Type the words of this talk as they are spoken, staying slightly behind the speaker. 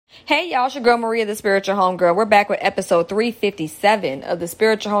Hey y'all, it's your girl Maria, the Spiritual Homegirl. We're back with episode 357 of the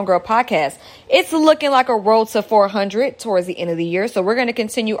Spiritual Homegirl podcast. It's looking like a road to 400 towards the end of the year. So we're going to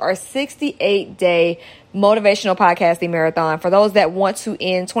continue our 68-day motivational podcasting marathon for those that want to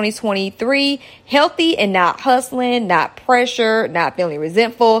end 2023 healthy and not hustling, not pressure, not feeling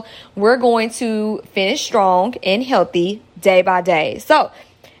resentful. We're going to finish strong and healthy day by day. So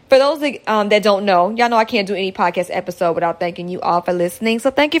for those that don't know, y'all know I can't do any podcast episode without thanking you all for listening. So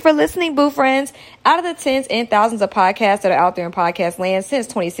thank you for listening, boo friends. Out of the tens and thousands of podcasts that are out there in podcast land since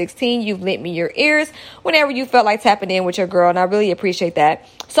 2016, you've lent me your ears whenever you felt like tapping in with your girl, and I really appreciate that.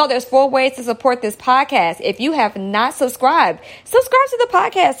 So there's 4 ways to support this podcast. If you have not subscribed to the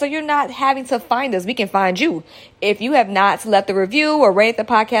podcast so you're not having to find us. We can find you. If you have not left a review or rated the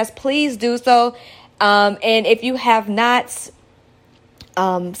podcast, please do so. And if you have not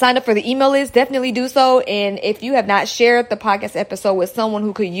sign up for the email list, definitely do so. And if you have not shared the podcast episode with someone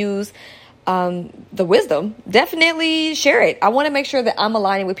who could use the wisdom, definitely share it. I want to make sure that I'm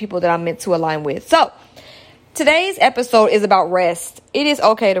aligning with people that I'm meant to align with. So today's episode is about rest. It is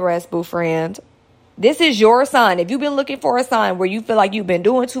okay to rest, boo friend. This is your sign. If you've been looking for a sign where you feel like you've been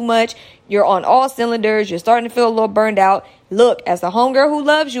doing too much, you're on all cylinders, you're starting to feel a little burned out, look, as a homegirl who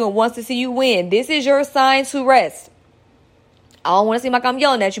loves you and wants to see you win, this is your sign to rest. I don't want to seem like I'm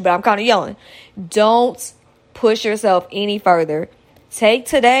yelling at you, but I'm kind of yelling. Don't push yourself any further. Take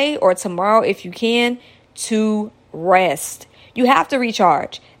today or tomorrow, if you can, to rest. You have to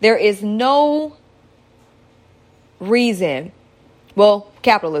recharge. There is no reason. Well,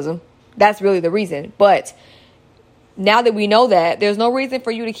 capitalism. That's really the reason. But now that we know that, there's no reason for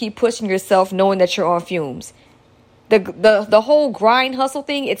you to keep pushing yourself knowing that you're on fumes. The whole grind hustle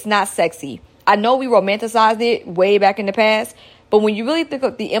thing, it's not sexy. I know we romanticized it way back in the past, but when you really think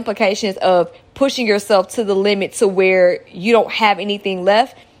of the implications of pushing yourself to the limit to where you don't have anything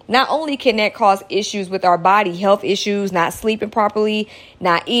left, not only can that cause issues with our body, health issues, not sleeping properly,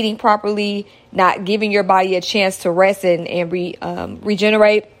 not eating properly, not giving your body a chance to rest and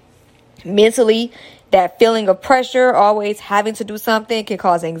regenerate mentally. That feeling of pressure, always having to do something, can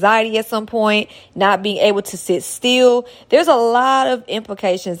cause anxiety at some point, not being able to sit still. There's a lot of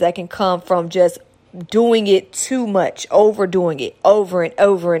implications that can come from just doing it too much, overdoing it over and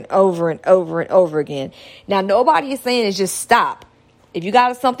over and over and over and over again. Now, nobody is saying is just stop. If you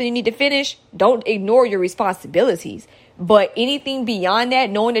got something you need to finish, don't ignore your responsibilities. But anything beyond that,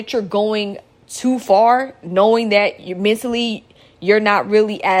 knowing that you're going too far, knowing that you're not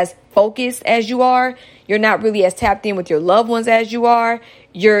really as focused as you are. You're not really as tapped in with your loved ones as you are.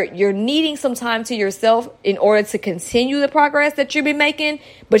 You're needing some time to yourself in order to continue the progress that you've been making,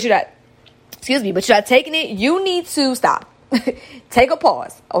 but you're not taking it. You need to stop. Take a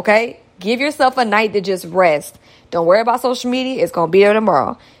pause, okay? Give yourself a night to just rest. Don't worry about social media. It's going to be there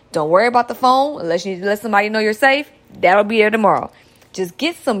tomorrow. Don't worry about the phone unless you need to let somebody know you're safe. That'll be there tomorrow. Just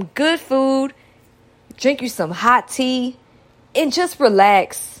get some good food, drink you some hot tea, and just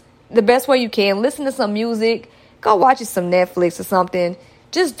relax. The best way you can. Listen to some music. Go watch some Netflix or something.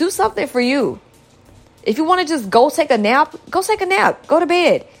 Just do something for you. If you want to just go take a nap, go take a nap. Go to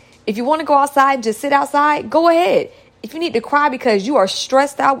bed. If you want to go outside and just sit outside, go ahead. If you need to cry because you are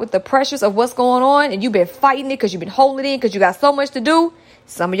stressed out with the pressures of what's going on and you've been fighting it because you've been holding it in because you got so much to do,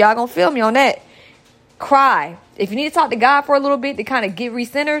 some of y'all going to feel me on that. Cry. If you need to talk to God for a little bit to kind of get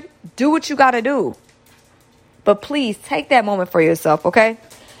recentered, do what you got to do. But please take that moment for yourself, okay?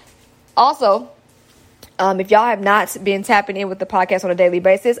 Also, if y'all have not been tapping in with the podcast on a daily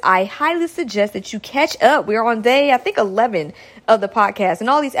basis, I highly suggest that you catch up. We're on day, I think, 11 of the podcast. And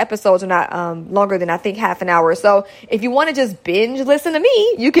all these episodes are not longer than, I think, half an hour. So if you want to just binge listen to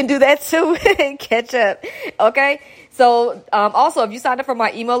me, you can do that too and catch up. Okay? So also, if you signed up for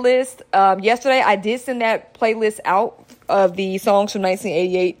my email list, yesterday I did send that playlist out of the songs from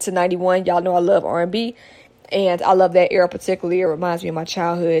 1988 to 91. Y'all know I love R&B. And I love that era particularly. It reminds me of my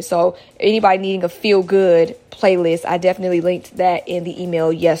childhood. So anybody needing a feel-good playlist, I definitely linked that in the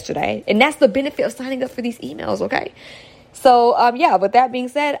email yesterday. And that's the benefit of signing up for these emails, okay? So, with that being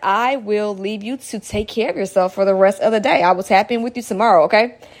said, I will leave you to take care of yourself for the rest of the day. I will tap in with you tomorrow,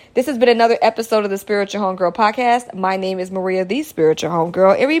 okay? This has been another episode of the Spiritual Homegirl podcast. My name is Maria, the Spiritual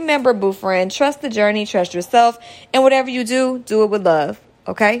Homegirl. And remember, boo friend, trust the journey, trust yourself. And whatever you do, do it with love,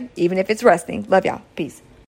 okay? Even if it's resting. Love y'all. Peace.